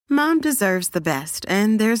Mom deserves the best,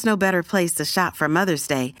 and there's no better place to shop for Mother's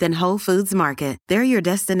Day than Whole Foods Market. They're your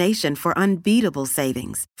destination for unbeatable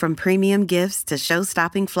savings, from premium gifts to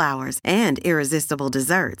show-stopping flowers and irresistible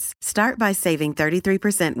desserts. Start by saving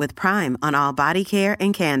 33% with Prime on all body care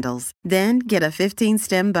and candles. Then get a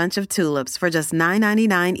 15-stem bunch of tulips for just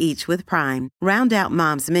 $9.99 each with Prime. Round out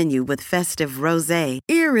Mom's menu with festive rosé,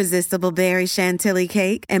 irresistible berry chantilly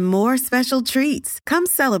cake, and more special treats. Come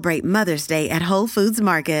celebrate Mother's Day at Whole Foods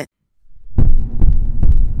Market.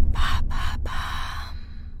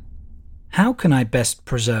 How can I best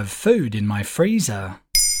preserve food in my freezer?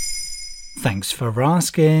 Thanks for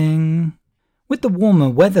asking. With the warmer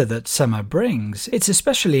weather that summer brings, it's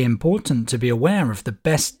especially important to be aware of the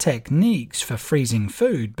best techniques for freezing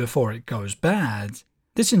food before it goes bad.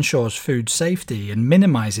 This ensures food safety and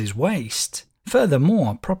minimizes waste.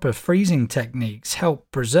 Furthermore, proper freezing techniques help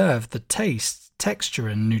preserve the taste, texture,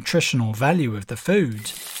 and nutritional value of the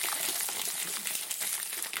food.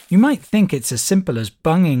 You might think it's as simple as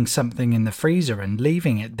bunging something in the freezer and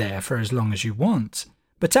leaving it there for as long as you want,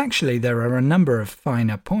 but actually there are a number of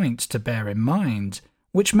finer points to bear in mind,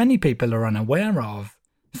 which many people are unaware of.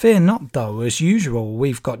 Fear not though, as usual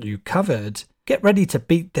we've got you covered. Get ready to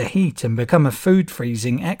beat the heat and become a food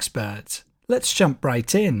freezing expert. Let's jump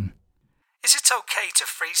right in. Is it okay to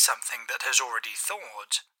freeze something that has already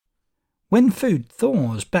thawed? When food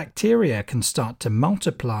thaws, bacteria can start to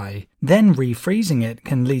multiply. Then refreezing it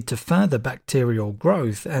can lead to further bacterial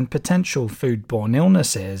growth and potential foodborne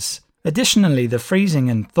illnesses. Additionally, the freezing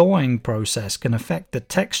and thawing process can affect the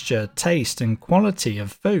texture, taste, and quality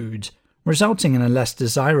of food, resulting in a less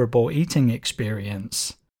desirable eating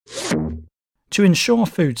experience. To ensure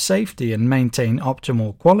food safety and maintain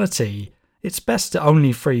optimal quality, it's best to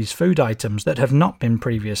only freeze food items that have not been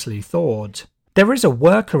previously thawed. There is a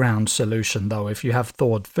workaround solution though if you have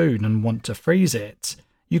thawed food and want to freeze it.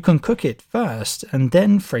 You can cook it first and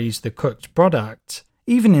then freeze the cooked product.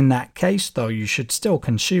 Even in that case though, you should still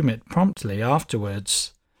consume it promptly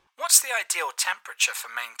afterwards. What's the ideal temperature for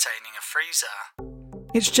maintaining a freezer?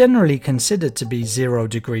 It's generally considered to be 0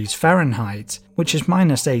 degrees Fahrenheit, which is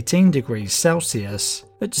minus 18 degrees Celsius.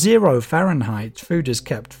 At 0 Fahrenheit, food is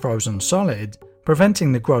kept frozen solid,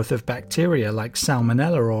 preventing the growth of bacteria like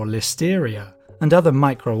Salmonella or Listeria and other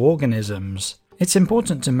microorganisms. It's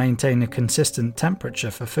important to maintain a consistent temperature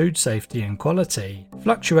for food safety and quality.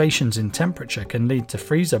 Fluctuations in temperature can lead to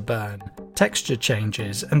freezer burn, texture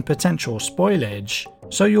changes, and potential spoilage,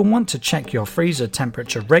 so you'll want to check your freezer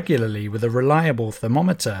temperature regularly with a reliable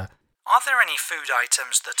thermometer. Are there any food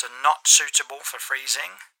items that are not suitable for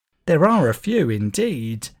freezing? There are a few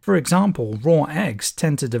indeed. For example, raw eggs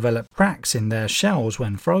tend to develop cracks in their shells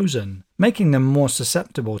when frozen, making them more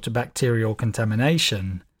susceptible to bacterial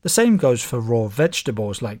contamination. The same goes for raw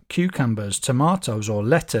vegetables like cucumbers, tomatoes, or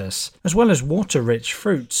lettuce, as well as water-rich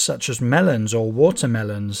fruits such as melons or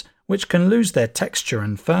watermelons, which can lose their texture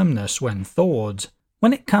and firmness when thawed.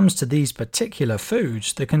 When it comes to these particular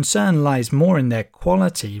foods, the concern lies more in their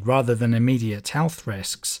quality rather than immediate health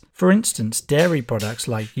risks. For instance, dairy products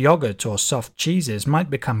like yogurt or soft cheeses might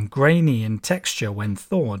become grainy in texture when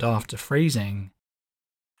thawed after freezing.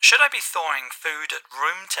 Should I be thawing food at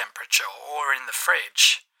room temperature or in the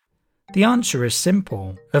fridge? The answer is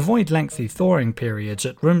simple. Avoid lengthy thawing periods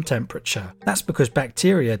at room temperature. That's because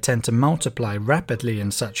bacteria tend to multiply rapidly in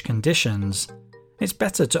such conditions. It's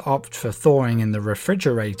better to opt for thawing in the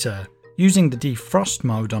refrigerator, using the defrost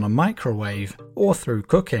mode on a microwave, or through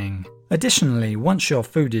cooking. Additionally, once your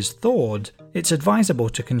food is thawed, it's advisable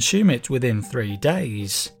to consume it within 3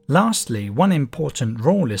 days. Lastly, one important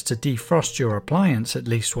rule is to defrost your appliance at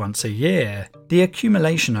least once a year. The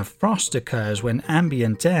accumulation of frost occurs when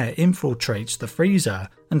ambient air infiltrates the freezer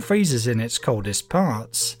and freezes in its coldest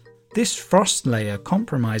parts. This frost layer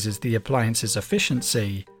compromises the appliance's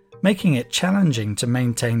efficiency, making it challenging to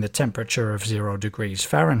maintain the temperature of 0 degrees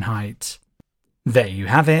Fahrenheit. There you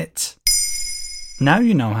have it. Now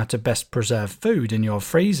you know how to best preserve food in your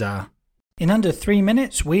freezer. In under 3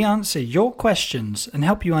 minutes, we answer your questions and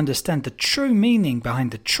help you understand the true meaning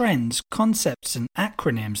behind the trends, concepts, and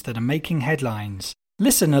acronyms that are making headlines.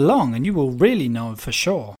 Listen along and you will really know for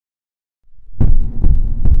sure.